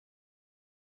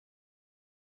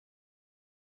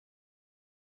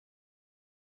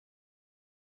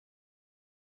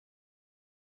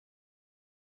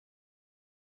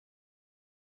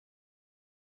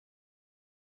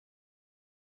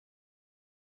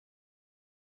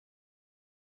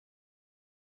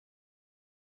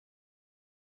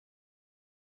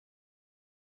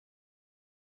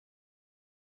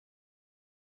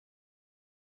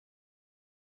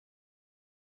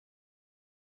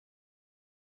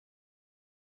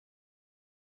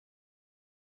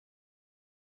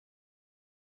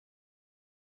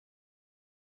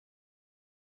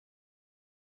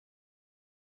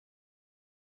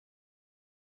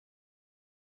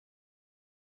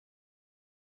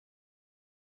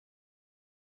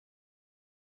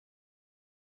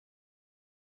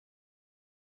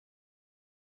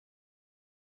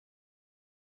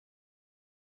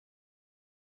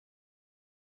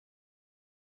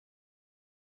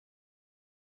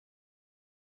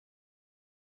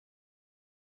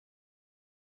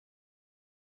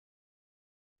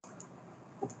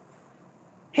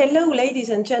Hello, ladies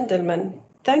and gentlemen.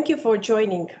 Thank you for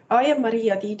joining. I am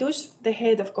Maria Tiidus, the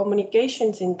Head of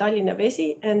Communications in Tallinna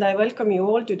Vesi, and I welcome you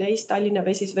all to today's Tallinna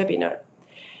Vesi's webinar.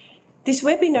 This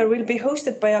webinar will be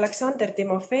hosted by Alexander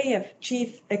Timofejev,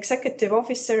 Chief Executive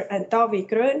Officer, and Taavi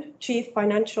Grön, Chief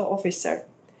Financial Officer.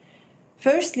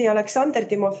 Firstly, Alexander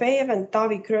Timofejev and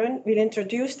Taavi Grön will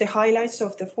introduce the highlights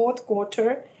of the fourth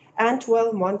quarter and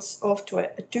 12 months of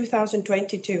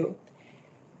 2022.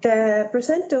 The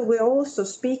presenter will also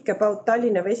speak about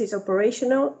Tallinna Vesi's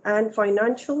operational and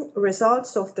financial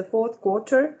results of the fourth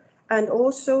quarter and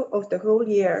also of the whole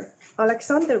year.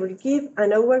 Alexander will give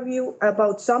an overview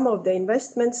about some of the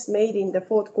investments made in the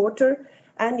fourth quarter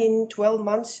and in 12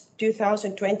 months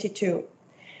 2022.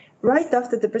 Right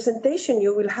after the presentation,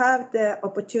 you will have the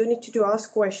opportunity to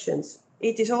ask questions.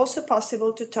 It is also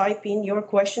possible to type in your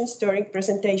questions during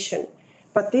presentation,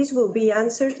 but this will be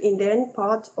answered in the end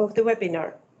part of the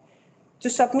webinar. To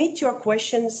submit your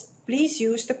questions, please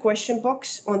use the question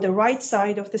box on the right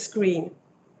side of the screen.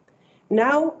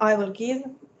 Now I will give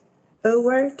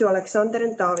over to Alexander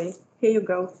and Taavi. Here you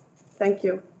go. Thank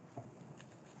you.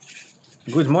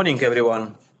 Good morning,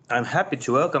 everyone. I'm happy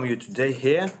to welcome you today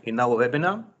here in our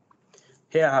webinar.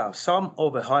 Here I have some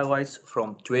of the highlights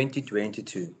from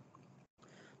 2022.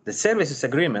 The services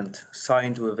agreement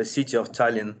signed with the City of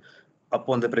Tallinn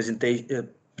upon the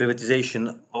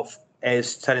privatization of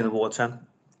AS Tallinna Vesi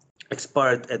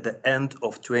expired at the end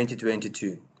of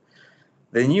 2022.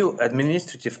 The new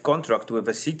administrative contract with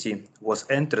the city was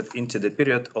entered into the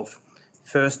period of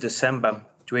 1st December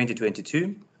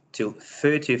 2022 till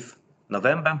 30th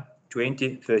November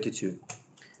 2032.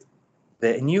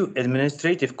 The new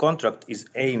administrative contract is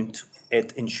aimed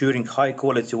at ensuring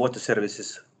high-quality water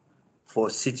services for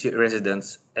city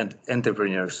residents and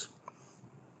entrepreneurs.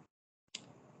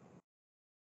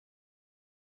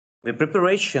 The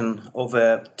preparation of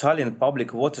a Tallinn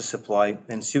public water supply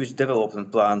and sewage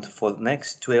development plan for the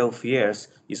next 12 years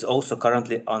is also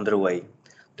currently underway.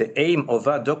 The aim of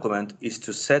that document is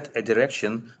to set a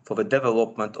direction for the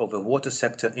development of the water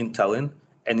sector in Tallinn,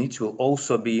 and it will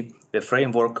also be the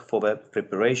framework for the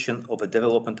preparation of a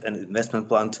development and investment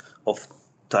plan of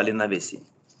Tallinna Vesi.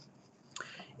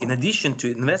 In addition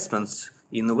to investments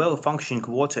in well-functioning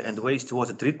water and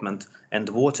wastewater treatment and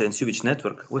water and sewage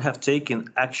network, we have taken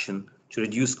action to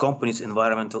reduce company's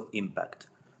environmental impact.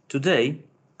 Today,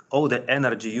 all the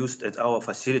energy used at our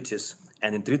facilities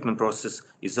and in treatment process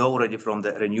is already from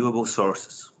the renewable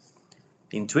sources.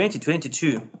 In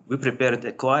 2022, we prepared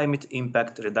a climate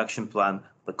impact reduction plan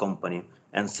for the company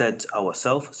and set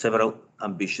ourselves several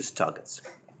ambitious targets.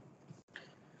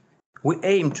 We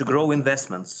aim to grow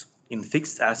investments in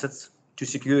fixed assets to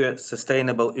secure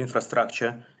sustainable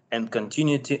infrastructure and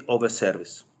continuity of a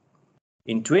service.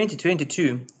 In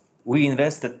 2022, we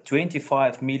invested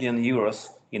 25 million euros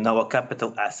in our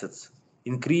capital assets,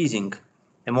 increasing,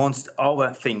 amongst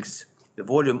other things, the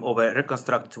volume of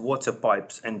reconstructed water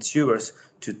pipes and sewers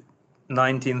to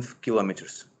 19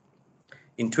 kilometers.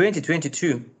 In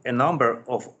 2022, a number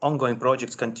of ongoing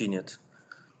projects continued,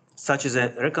 such as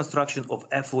a reconstruction of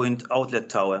effluent outlet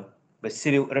tower, the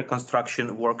civil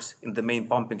reconstruction works in the main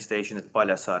pumping station at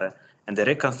Paljassaare, and the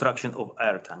reconstruction of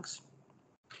air tanks.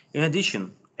 In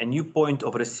addition, a new point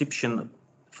of reception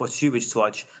for sewage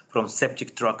sludge from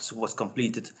septic trucks was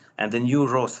completed, and the new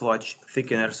raw sludge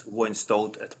thickeners were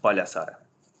installed at Paljassaare.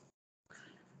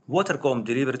 Watercom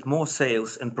delivered more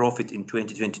sales and profit in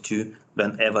 2022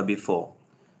 than ever before.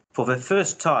 For the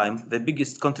first time, the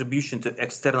biggest contribution to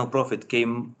external profit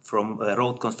came from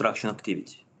road construction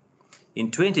activity. In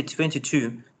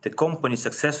 2022, the company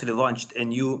successfully launched a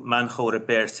new manhole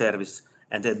repair service,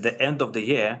 and at the end of the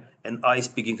year, an ice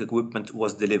pigging equipment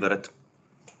was delivered,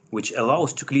 which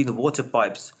allows to clean water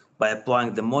pipes by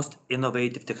applying the most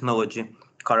innovative technology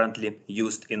currently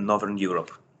used in Northern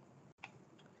Europe.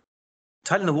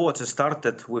 Tallinna Water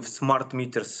started with smart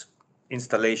meters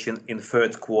installation in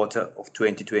third quarter of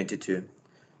 2022.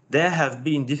 There have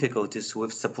been difficulties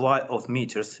with supply of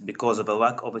meters because of a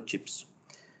lack of chips.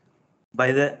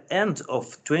 By the end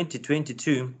of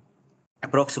 2022,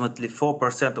 approximately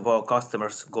 4% of our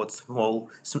customers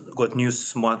got new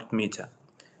smart meter.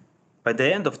 By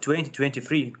the end of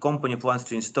 2023, company plans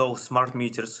to install smart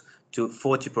meters to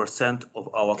 40% of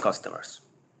our customers.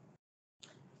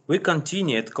 We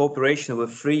continued cooperation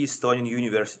with 3 Estonian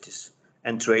universities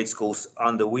and trade schools,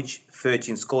 under which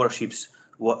 13 scholarships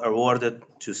were awarded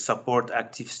to support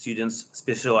active students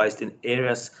specialized in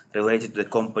areas related to the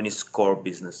company's core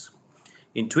business.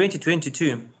 In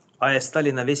 2022, AS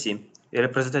Tallinna Vesi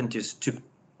representatives took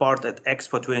part at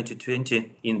Expo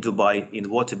 2020 in Dubai in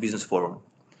Water Business Forum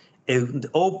and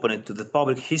opened to the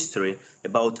public history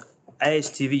about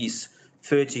ASTV's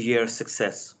 30-year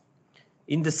success.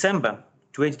 In December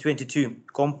 2022,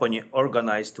 company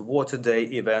organized Water Day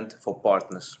event for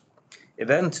partners.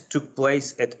 Event took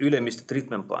place at Ülemiste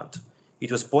treatment plant.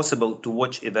 It was possible to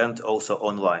watch event also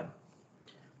online.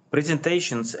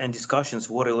 Presentations and discussions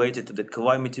were related to the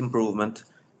climate improvement,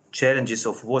 challenges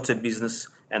of water business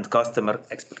and customer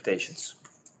expectations.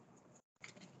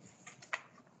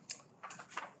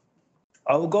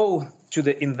 I'll go to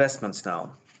the investments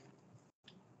now.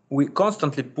 We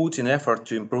constantly put in effort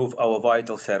to improve our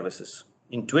vital services.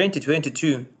 In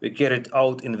 2022, we carried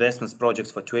out investments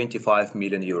projects for 25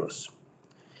 million euros.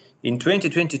 In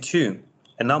 2022,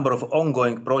 a number of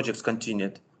ongoing projects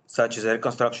continued, such as the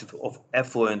reconstruction of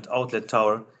effluent outlet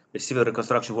tower, the civil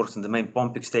reconstruction works in the main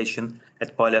pumping station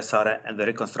at Paljassaare, and the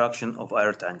reconstruction of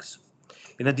air tanks.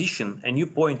 In addition, a new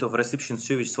point of reception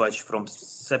sewage sludge from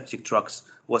septic trucks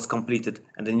was completed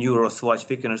and the new raw sludge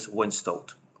thickeners were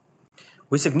installed.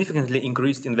 We significantly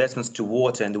increased investments to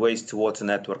water and wastewater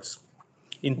networks.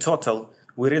 In total,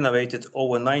 we renovated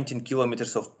over 19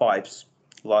 kilometers of pipes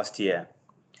last year.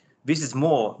 This is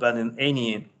more than in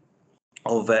any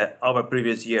of our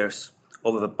previous years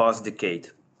over the past decade.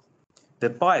 The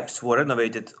pipes were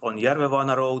renovated on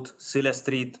Järvevana Road, Sille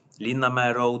Street,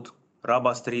 Linnamäe Road,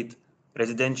 Raba Street,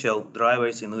 residential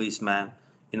driveways in Õismäe,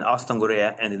 in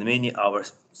Astangurea, and in many other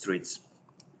streets.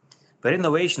 The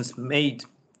renovations made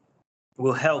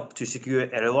will help to secure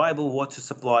a reliable water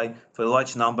supply for a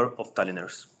large number of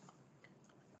Tallinners.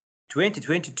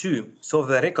 2022 saw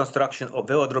the reconstruction of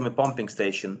Velodrome pumping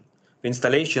station, the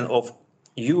installation of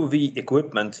UV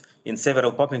equipment in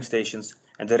several pumping stations,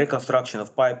 and the reconstruction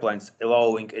of pipelines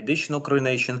allowing additional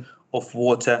chlorination of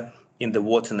water in the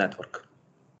water network.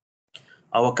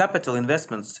 Our capital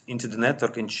investments into the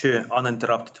network ensure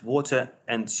uninterrupted water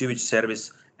and sewage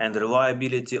service and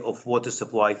reliability of water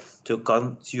supply to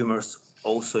consumers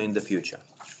also in the future.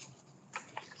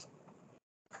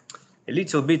 A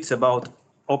little bit about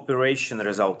operation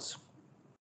results.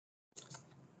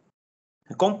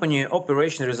 The company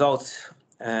operation results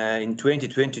in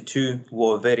 2022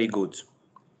 were very good.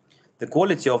 The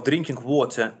quality of drinking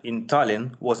water in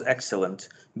Tallinn was excellent,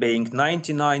 being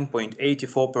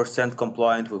 99.84%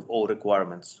 compliant with all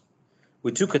requirements.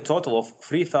 We took a total of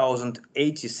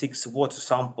 3,086 water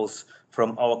samples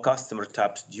from our customer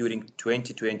taps during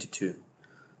 2022.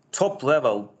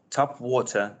 Top-level tap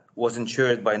water was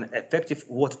ensured by an effective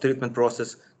water treatment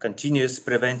process, continuous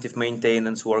preventive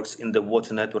maintenance works in the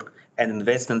water network, and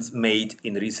investments made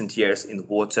in recent years in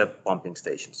water pumping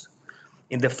stations.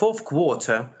 In the fourth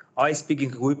quarter, ice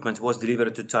picking equipment was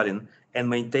delivered to Tallinn, and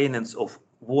maintenance of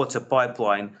water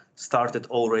pipeline started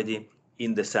already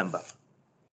in December.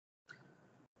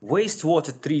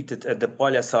 Wastewater treated at the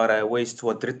Paljassaare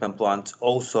wastewater treatment plant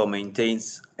also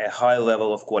maintains a high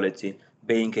level of quality,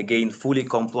 being again fully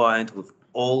compliant with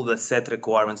all the set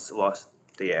requirements last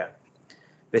year.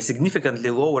 The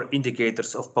significantly lower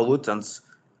indicators of pollutants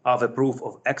are the proof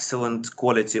of excellent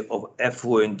quality of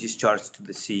effluent discharge to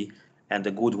the sea and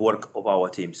the good work of our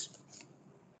teams.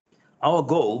 Our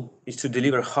goal is to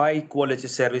deliver high quality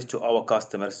service to our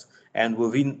customers, and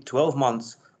within 12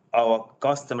 months, our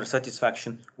customer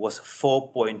satisfaction was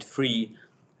 4.3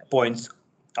 points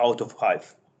out of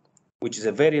 5, which is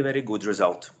a very, very good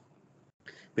result.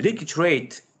 The leakage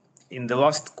rate in the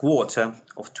last quarter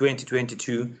of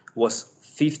 2022 was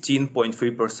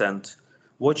 15.3%,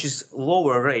 which is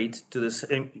lower rate to the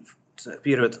same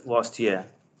period last year.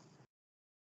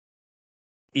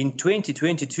 In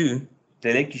 2022,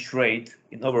 the leakage rate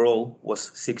in overall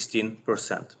was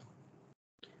 16%.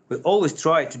 We always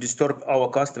try to disturb our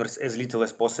customers as little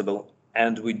as possible,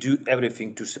 and we do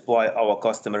everything to supply our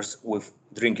customers with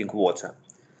drinking water.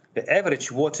 The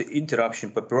average water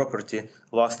interruption per property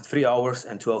lasted 3 hours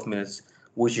and 12 minutes,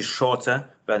 which is shorter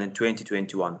than in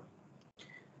 2021.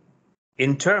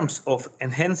 In terms of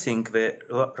enhancing the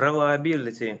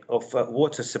reliability of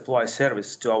water supply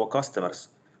service to our customers,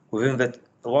 within the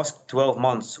last 12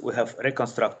 months, we have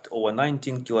reconstructed over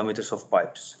 19 kilometers of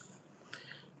pipes.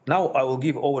 Now I will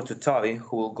give over to Taavi,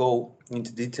 who will go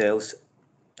into details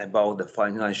about the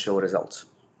financial results.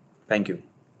 Thank you.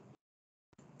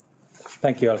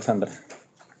 Thank you, Alexander.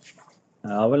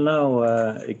 I will now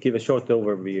give a short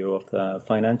overview of the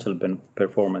financial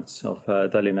performance of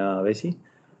Tallinna Vesi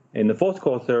in the fourth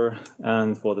quarter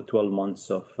and for the 12 months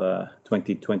of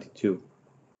 2022.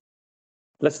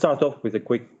 Let's start off with a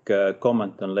quick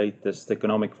comment on latest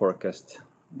economic forecast.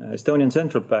 Estonian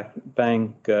Central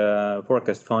Bank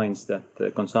forecast finds that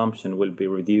consumption will be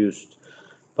reduced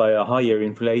by a higher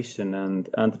inflation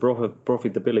and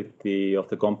profitability of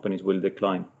the companies will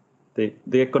decline. The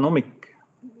economic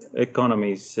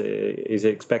economy is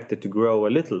expected to grow a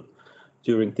little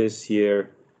during this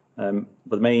year,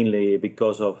 but mainly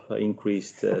because of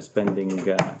increased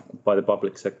spending by the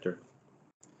public sector.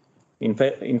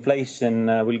 Inflation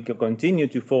will continue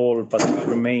to fall, but will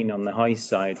remain on the high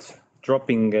side,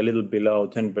 dropping a little below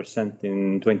 10%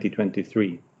 in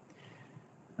 2023.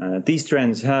 These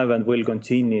trends have and will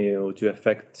continue to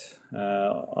affect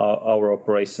our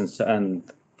operations and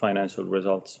financial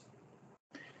results.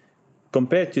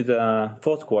 Compared to the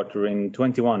fourth quarter in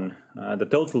 21, the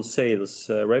total sales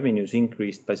revenues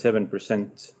increased by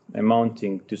 7%,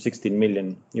 amounting to 16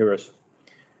 million euros.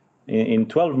 In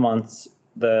 12 months,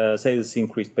 the sales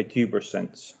increased by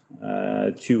 2%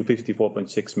 to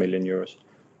 54.6 million euros.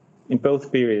 In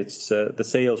both periods, the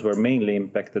sales were mainly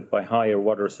impacted by higher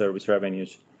water service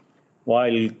revenues,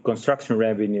 while construction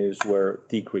revenues were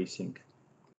decreasing.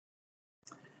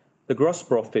 The gross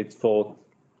profit for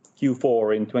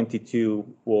Q4 in 22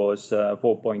 was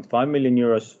 4.5 million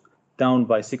euros, down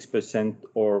by 6%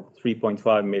 or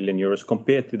 3.5 million euros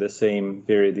compared to the same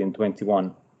period in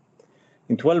 21.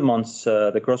 In 12 months,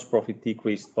 the gross profit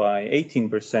decreased by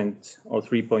 18% or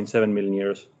 3.7 million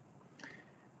euros.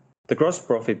 The gross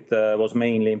profit was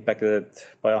mainly impacted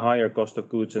by a higher cost of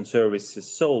goods and services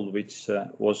sold, which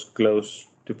was close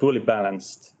to fully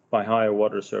balanced by higher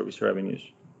water service revenues.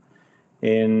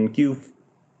 In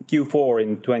Q4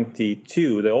 in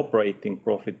 22, the operating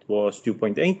profit was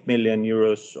 2.8 million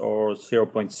euros or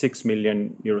 0.6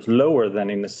 million euros lower than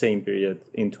in the same period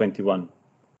in 21,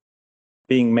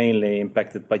 being mainly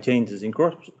impacted by changes in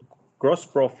gross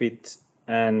profit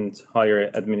and higher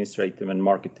administrative and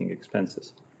marketing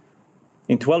expenses.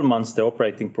 In 12 months, the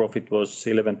operating profit was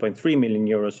 11.3 million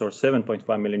euros or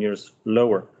 7.5 million euros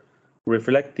lower,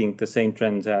 reflecting the same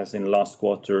trends as in last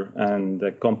quarter and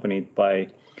accompanied by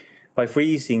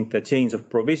freezing the change of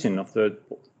provision of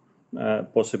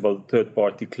possible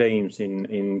third-party claims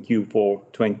in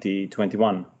Q4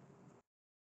 2021.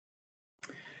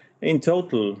 In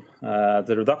total,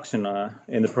 the reduction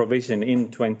in the provision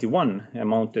in 21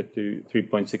 amounted to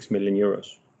 3.6 million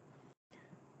euros.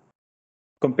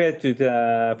 Compared to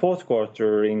the fourth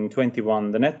quarter in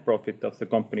 21, the net profit of the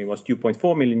company was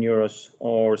 2.4 million euros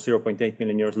or 0.8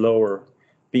 million euros lower,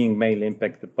 being mainly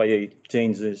impacted by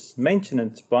changes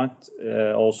mentioned, but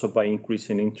also by increase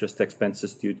in interest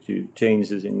expenses due to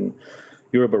changes in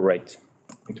Euribor rate.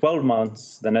 In 12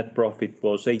 months, the net profit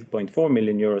was 8.4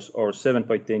 million euros or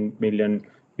 7.8 million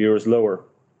euros lower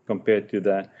compared to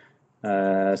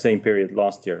the same period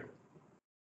last year.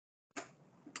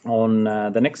 On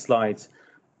the next slides,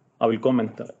 I will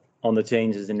comment on the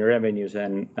changes in revenues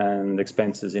and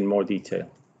expenses in more detail.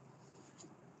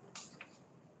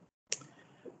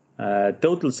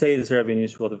 Total sales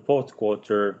revenues for the fourth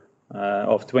quarter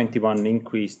of 21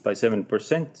 increased by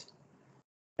 7%,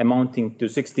 amounting to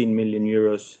 16 million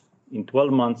euros. In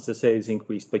 12 months, the sales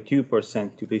increased by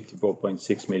 2% to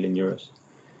 54.6 million euros.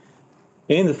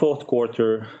 In the fourth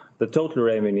quarter, the total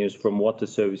revenues from water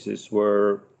services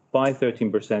were by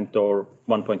 13% or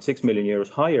 1.6 million euros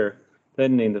higher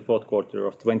than in the fourth quarter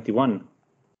of 21,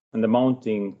 and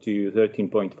amounting to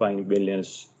 13.5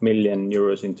 million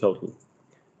euros in total,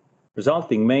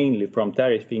 resulting mainly from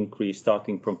tariff increase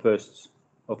starting from 1st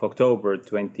of October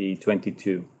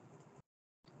 2022.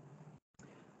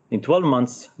 In 12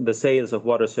 months, the sales of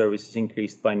water services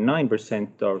increased by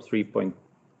 9% or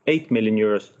 3.8 million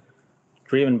euros,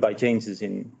 driven by changes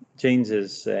in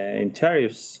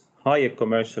tariffs, higher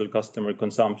commercial customer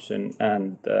consumption,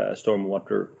 and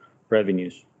stormwater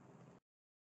revenues.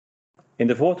 In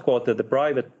the fourth quarter, the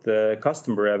private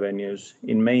customer revenues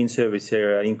in main service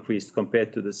area increased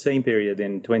compared to the same period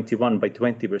in 21 by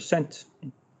 20%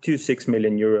 to 6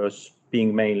 million euros,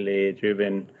 being mainly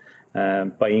driven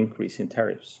by increase in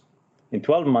tariffs. In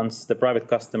 12 months, the private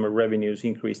customer revenues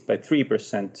increased by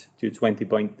 3% to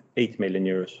 20.8 million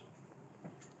euros.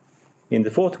 In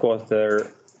the fourth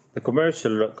quarter, the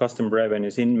commercial customer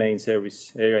revenues in main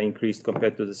service area increased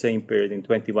compared to the same period in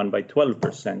 21 by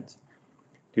 12%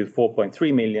 to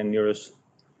 4.3 million euros,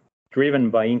 driven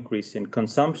by increase in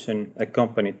consumption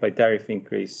accompanied by tariff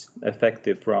increase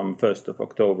effective from 1st of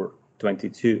October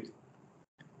 22.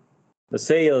 The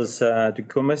sales to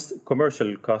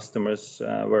commercial customers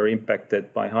were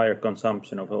impacted by higher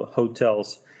consumption of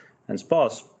hotels and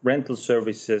spas, rental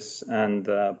services, and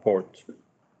port.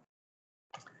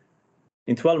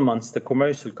 In 12 months, the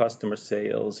commercial customer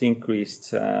sales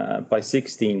increased by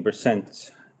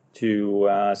 16% to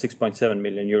 6.7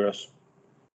 million euros,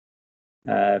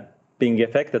 being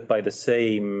affected by the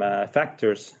same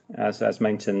factors as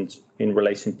mentioned in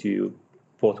relation to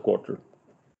fourth quarter.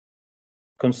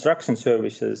 Construction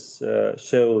services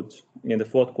showed in the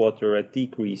fourth quarter a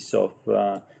decrease of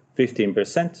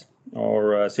 15%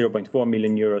 or 0.4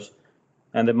 million euros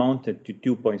and amounted to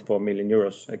 2.4 million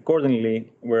euros. Accordingly,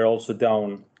 we're also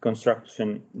down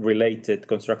construction-related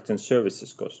construction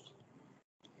services costs.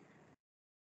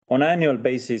 On annual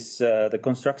basis, the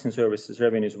construction services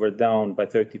revenues were down by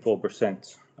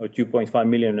 34%, or 2.5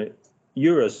 million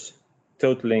euros,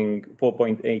 totaling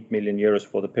 4.8 million euros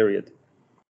for the period.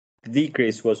 The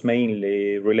decrease was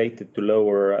mainly related to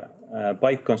lower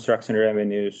pipe construction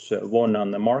revenues won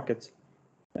on the market,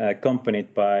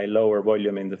 accompanied by lower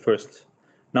volume in the first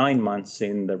 9 months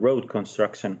in the road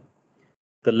construction.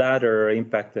 The latter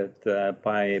impacted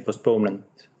by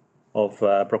postponement of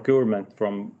procurement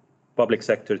from public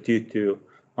sector due to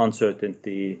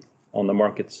uncertainty on the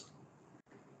markets.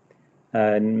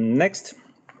 Next,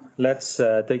 let's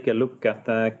take a look at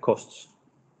the costs.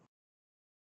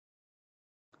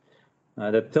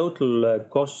 The total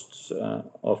costs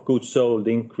of goods sold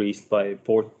increased by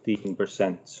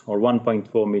 14%, or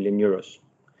 1.4 million euros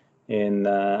in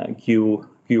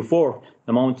Q4,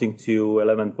 amounting to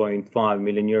 11.5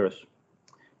 million euros.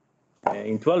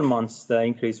 In 12 months, the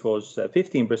increase was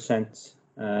 15%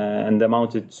 and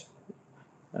amounted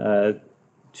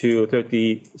to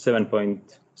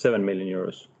 37.7 million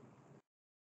euros.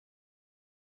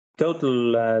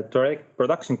 Total direct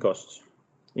production costs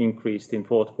increased in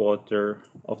fourth quarter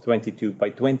of 22 by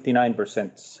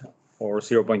 29%, or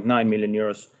 0.9 million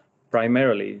euros,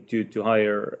 primarily due to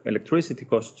higher electricity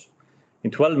costs.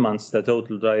 In 12 months, the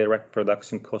total direct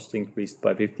production cost increased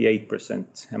by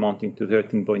 58%, amounting to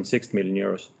 13.6 million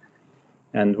euros,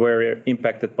 and were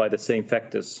impacted by the same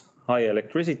factors, high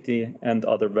electricity and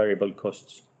other variable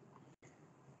costs.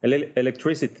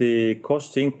 Electricity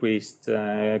costs increased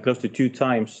close to 2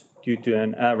 times due to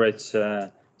an average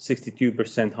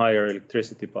 62% higher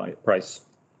electricity price.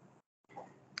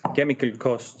 Chemical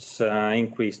costs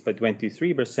increased by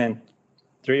 23%,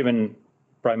 driven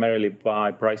primarily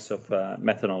by price of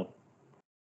methanol.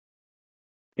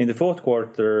 In the fourth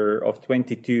quarter of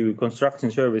 22, construction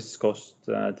service costs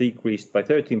decreased by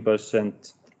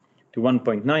 13% to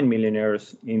 1.9 million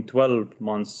euros. In 12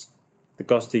 months, the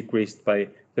cost decreased by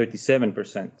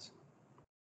 37%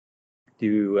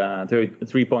 to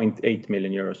 3.8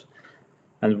 million euros.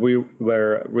 And we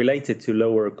were related to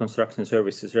lower construction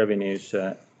services revenues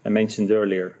I mentioned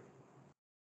earlier.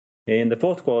 In the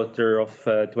fourth quarter of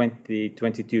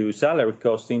 2022, salary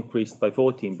costs increased by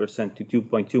 14% to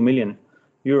 2.2 million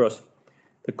euros.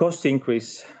 The cost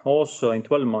increase also in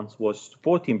 12 months was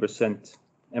 14%,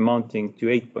 amounting to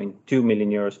 8.2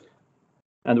 million euros,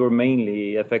 and were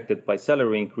mainly affected by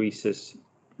salary increases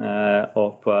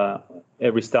of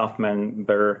every staff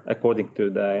member according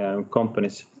to the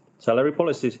company's salary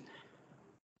policies,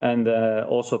 and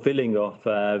also filling of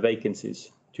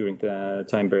vacancies during the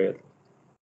time period.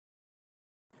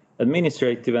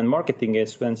 Administrative and marketing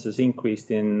expenses increased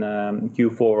in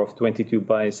Q4 of 22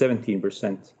 by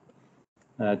 17%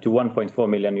 to 1.4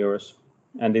 million euros,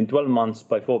 and in 12 months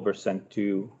by 4%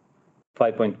 to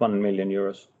 5.1 million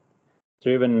euros,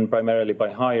 driven primarily by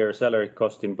higher salary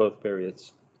cost in both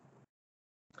periods.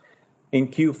 In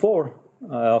Q4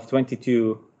 of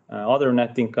 22, other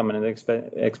net income and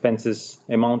expenses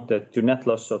amounted to net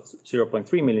loss of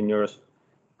 0.3 million euros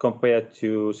compared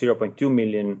to 0.2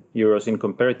 million euros in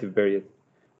comparative period.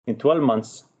 In 12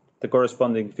 months, the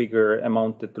corresponding figure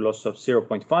amounted to loss of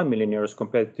 0.5 million euros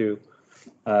compared to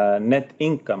net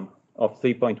income of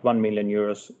 3.1 million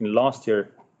euros in last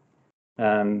year,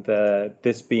 and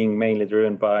this being mainly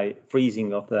driven by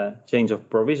freezing of the change of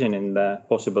provision in the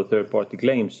possible third-party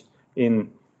claims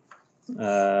in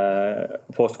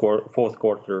fourth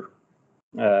quarter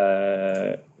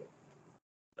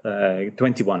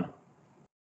 21.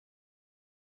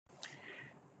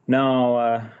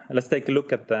 Now let's take a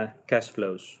look at the cash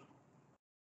flows.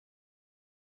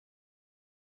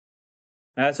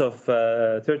 As of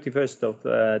 31st of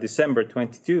December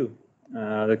 22,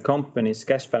 the company's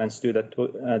cash balance stood at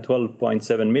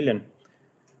 12.7 million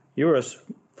euros,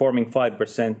 forming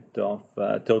 5% of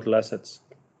total assets.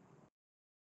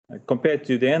 Compared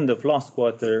to the end of last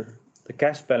quarter, the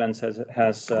cash balance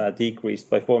has decreased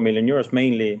by 4 million euros,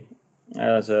 mainly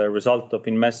as a result of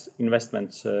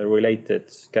investments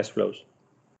related cash flows.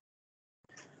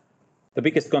 The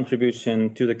biggest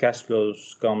contribution to the cash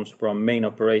flows comes from main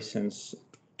operations.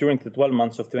 During the 12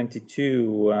 months of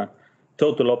 22,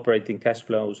 total operating cash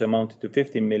flows amounted to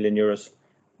 15 million euros,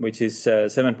 which is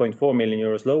 7.4 million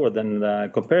euros lower than the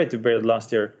comparative period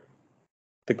last year.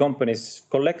 The company's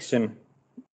collection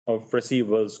of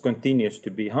receivables continues to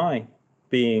be high,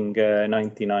 being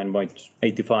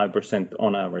 99.85%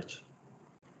 on average.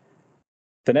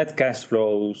 The net cash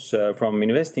flows from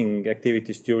investing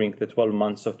activities during the 12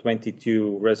 months of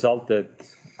 2022 resulted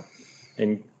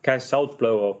in cash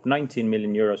outflow of 19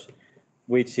 million euros,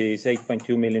 which is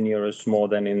 8.2 million euros more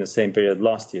than in the same period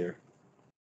last year.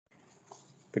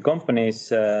 The company's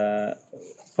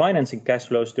financing cash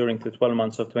flows during the 12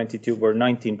 months of 2022 were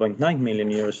 19.9 million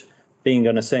euros, being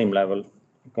on the same level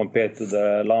compared to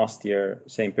the last year,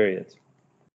 same period.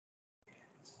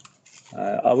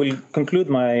 I will conclude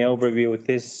my overview with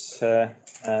this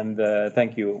and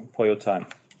thank you for your time.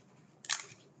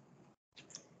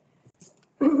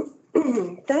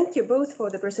 Thank you both for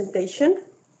the presentation.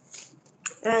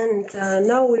 And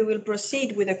now we will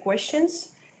proceed with the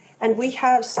questions. And we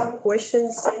have some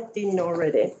questions sent in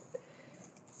already.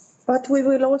 But we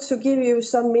will also give you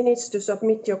some minutes to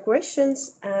submit your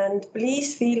questions, and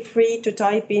please feel free to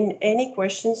type in any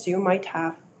questions you might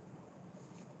have.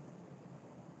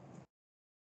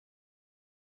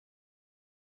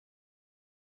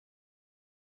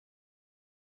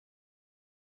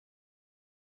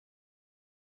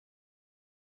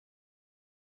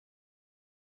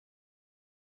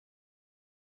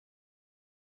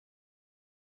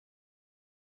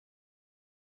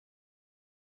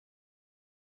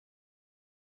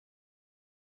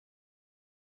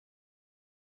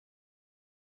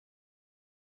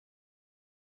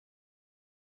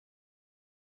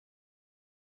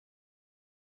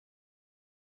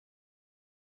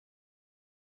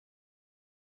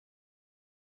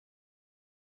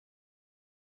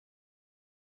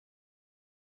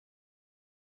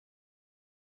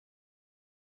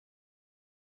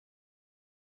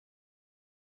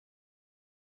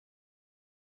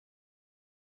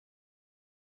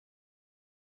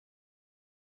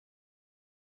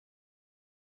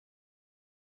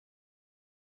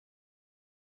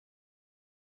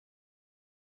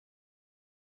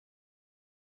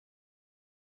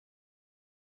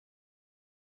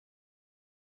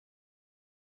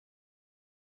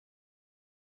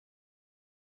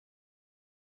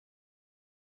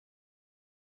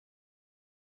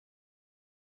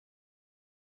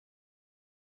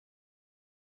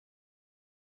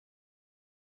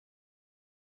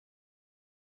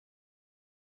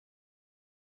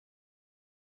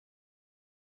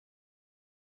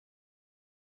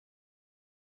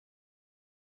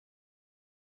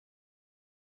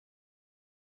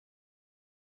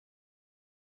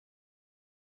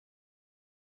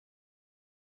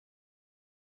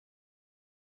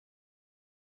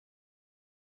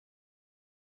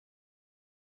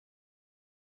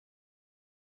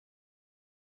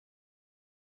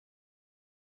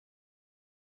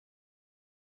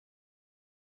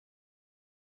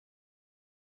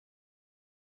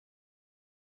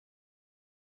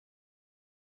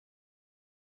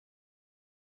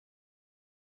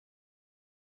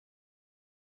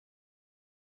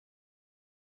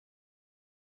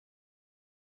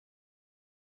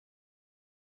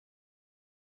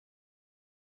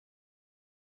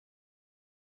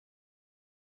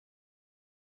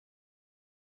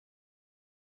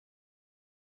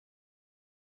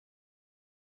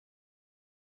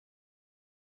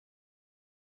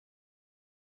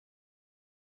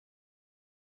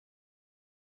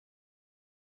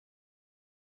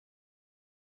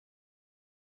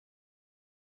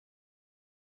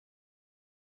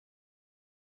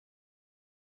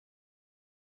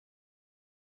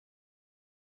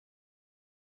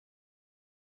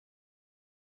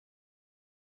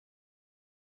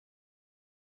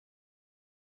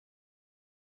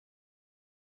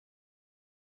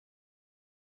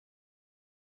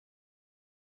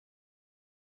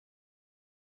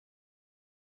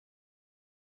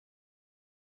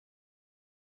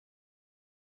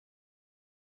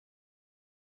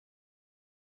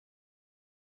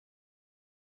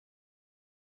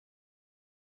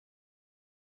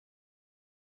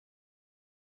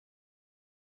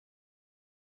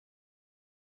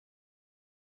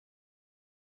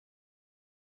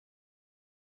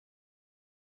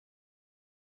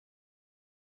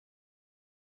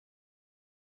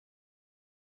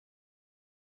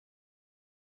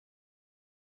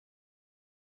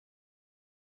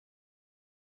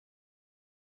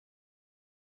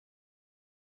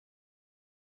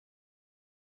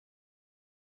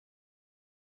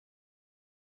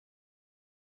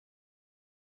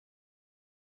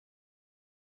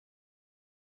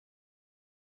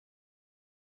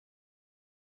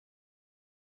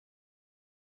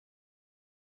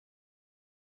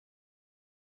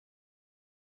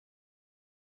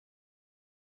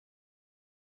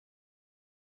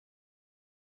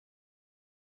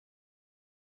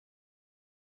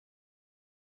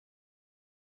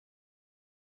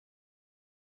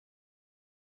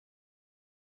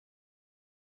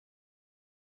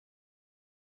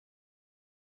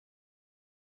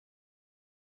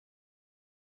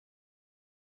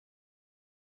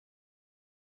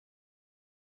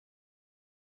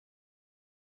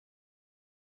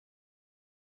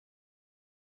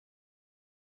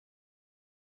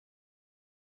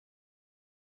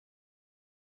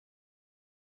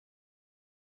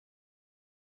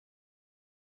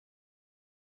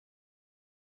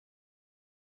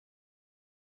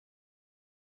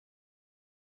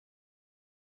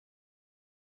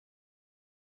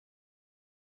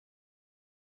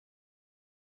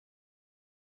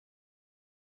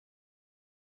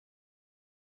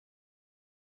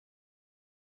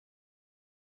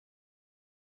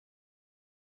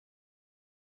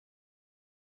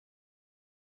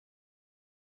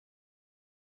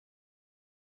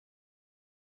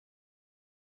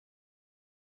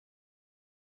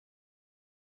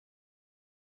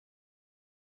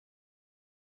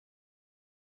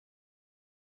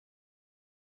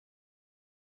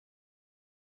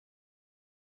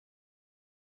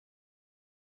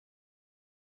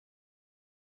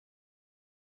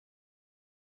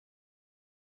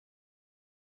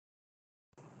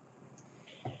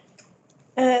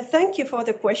 Thank you for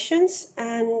the questions,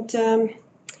 and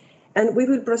we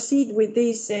will proceed with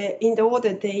these in the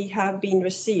order they have been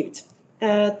received.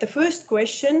 The first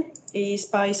question is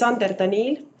by Sander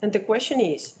Daniil, and the question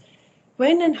is,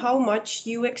 when and how much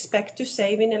you expect to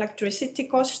save in electricity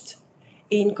cost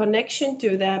in connection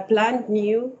to the planned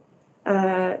new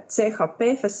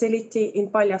CHP facility in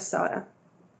Paljassaare?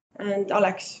 And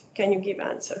Alex, can you give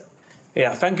answer?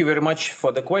 Yeah, thank you very much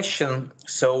for the question.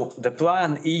 So the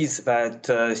plan is that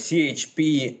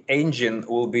CHP engine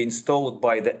will be installed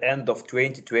by the end of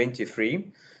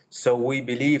 2023. So we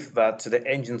believe that the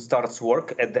engine starts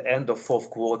work at the end of fourth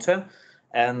quarter.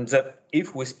 And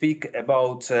if we speak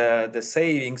about the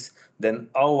savings, then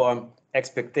our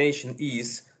expectation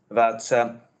is that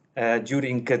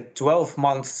during 12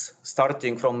 months,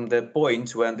 starting from the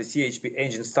point when the CHP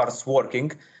engine starts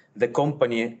working, the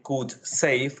company could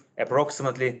save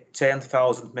approximately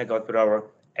 10,000 megawatt per hour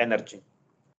energy.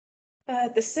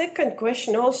 The second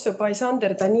question, also by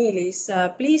Sander Daniil, is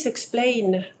please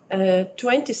explain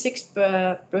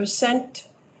 26%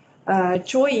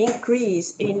 joy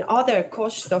increase in other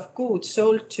cost of goods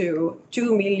sold to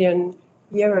 2 million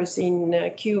euros in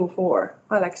Q4.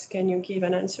 Alex, can you give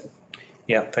an answer?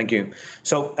 Yeah, thank you.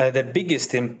 So the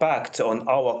biggest impact on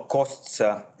our costs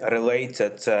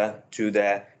related to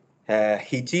the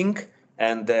heating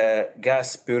and the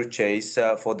gas purchase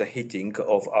for the heating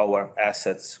of our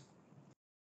assets.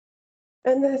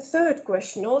 And the third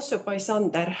question, also by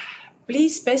Sander,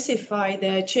 please specify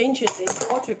the changes in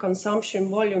water consumption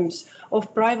volumes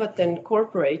of private and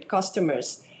corporate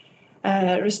customers,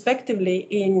 respectively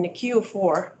in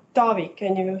Q4. Taavi,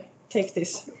 can you take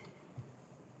this?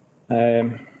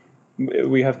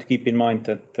 We have to keep in mind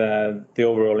that the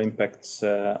overall impacts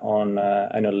on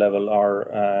annual level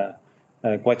are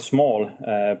quite small,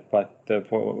 but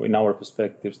in our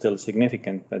perspective, still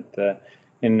significant. But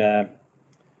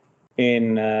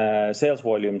in sales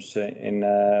volumes, in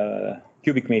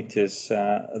cubic meters,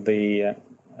 the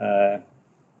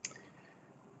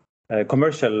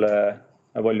commercial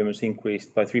volumes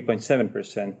increased by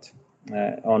 3.7%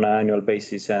 on an annual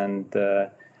basis, and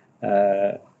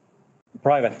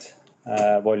private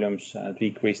volumes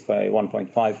decreased by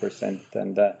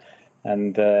 1.5%,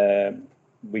 and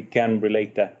we can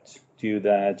relate that to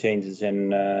the changes on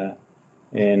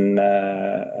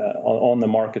the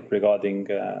market regarding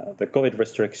the COVID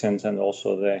restrictions and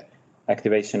also the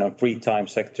activation of free time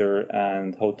sector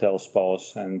and hotel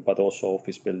spas, but also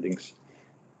office buildings.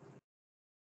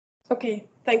 Okay,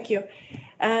 thank you.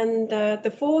 And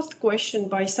the fourth question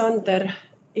by Sander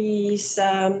is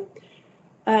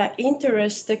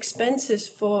interest expenses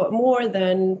for more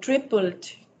than tripled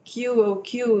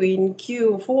QOQ in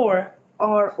Q4.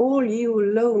 Are all EU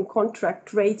loan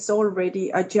contract rates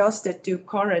already adjusted to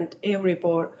current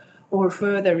Euribor or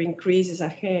further increases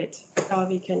ahead?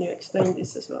 Taavi, can you explain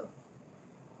this as well?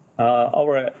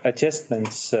 Our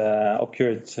adjustments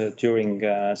occurred during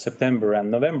September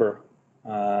and November,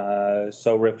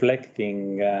 so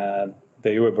reflecting the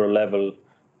Euribor level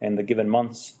in the given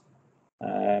months.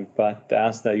 But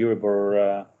as the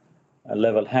Euribor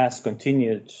level has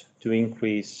continued to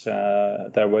increase,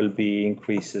 there will be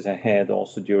increases ahead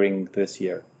also during this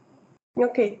year.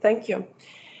 Okay, thank you.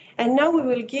 And now we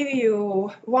will give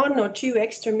you 1 or 2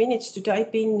 extra minutes to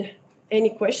type in any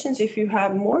questions if you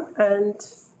have more, and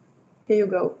here you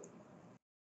go.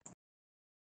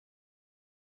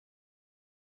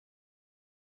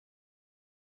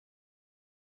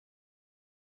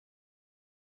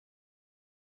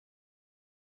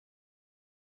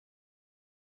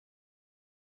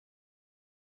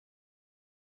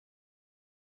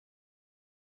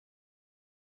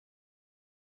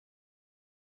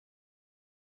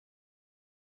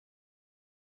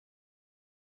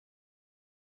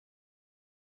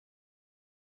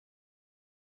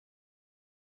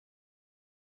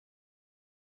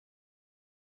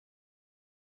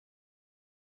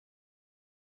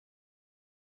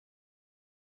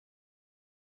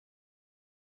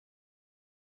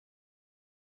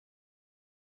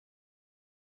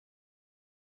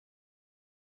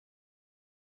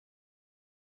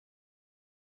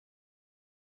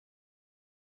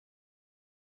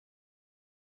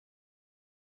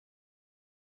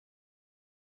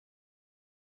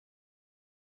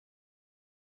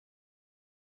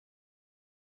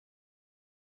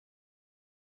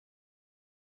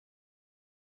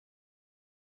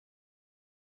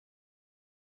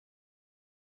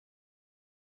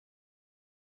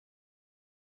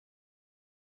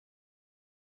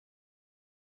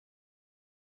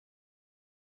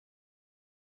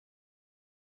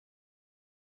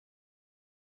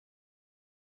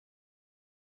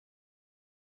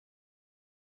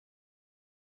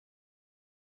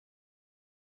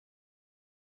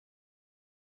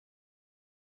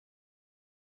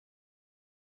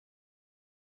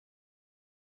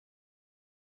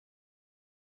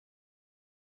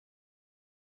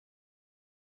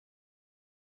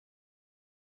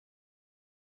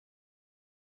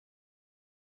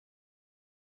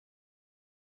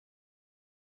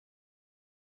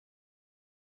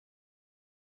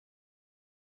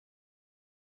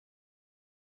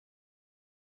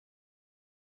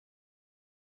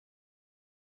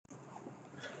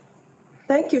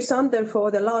 Thank you, Sander, for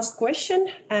the last question,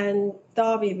 and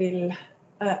Taavi will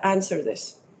answer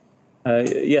this.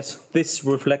 Yes, this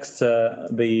reflects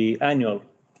the annual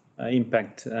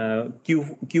impact.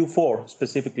 Q4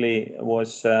 specifically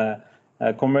was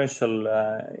commercial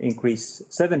increase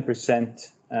 7%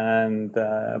 and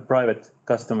private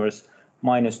customers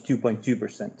minus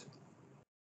 2.2%.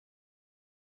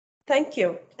 Thank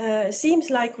you. Seems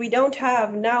like we don't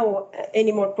have now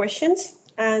any more questions,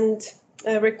 and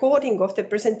a recording of the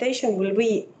presentation will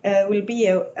be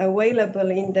available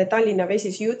in the Tallinna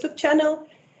Vesi's YouTube channel,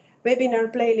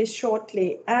 webinar playlist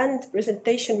shortly, and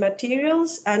presentation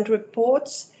materials and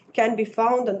reports can be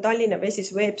found on Tallinna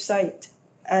Vesi's website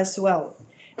as well.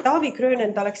 Taavi Grön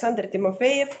and Alexander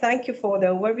Timofejev, thank you for the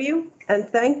overview, and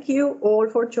thank you all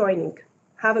for joining.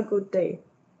 Have a good day.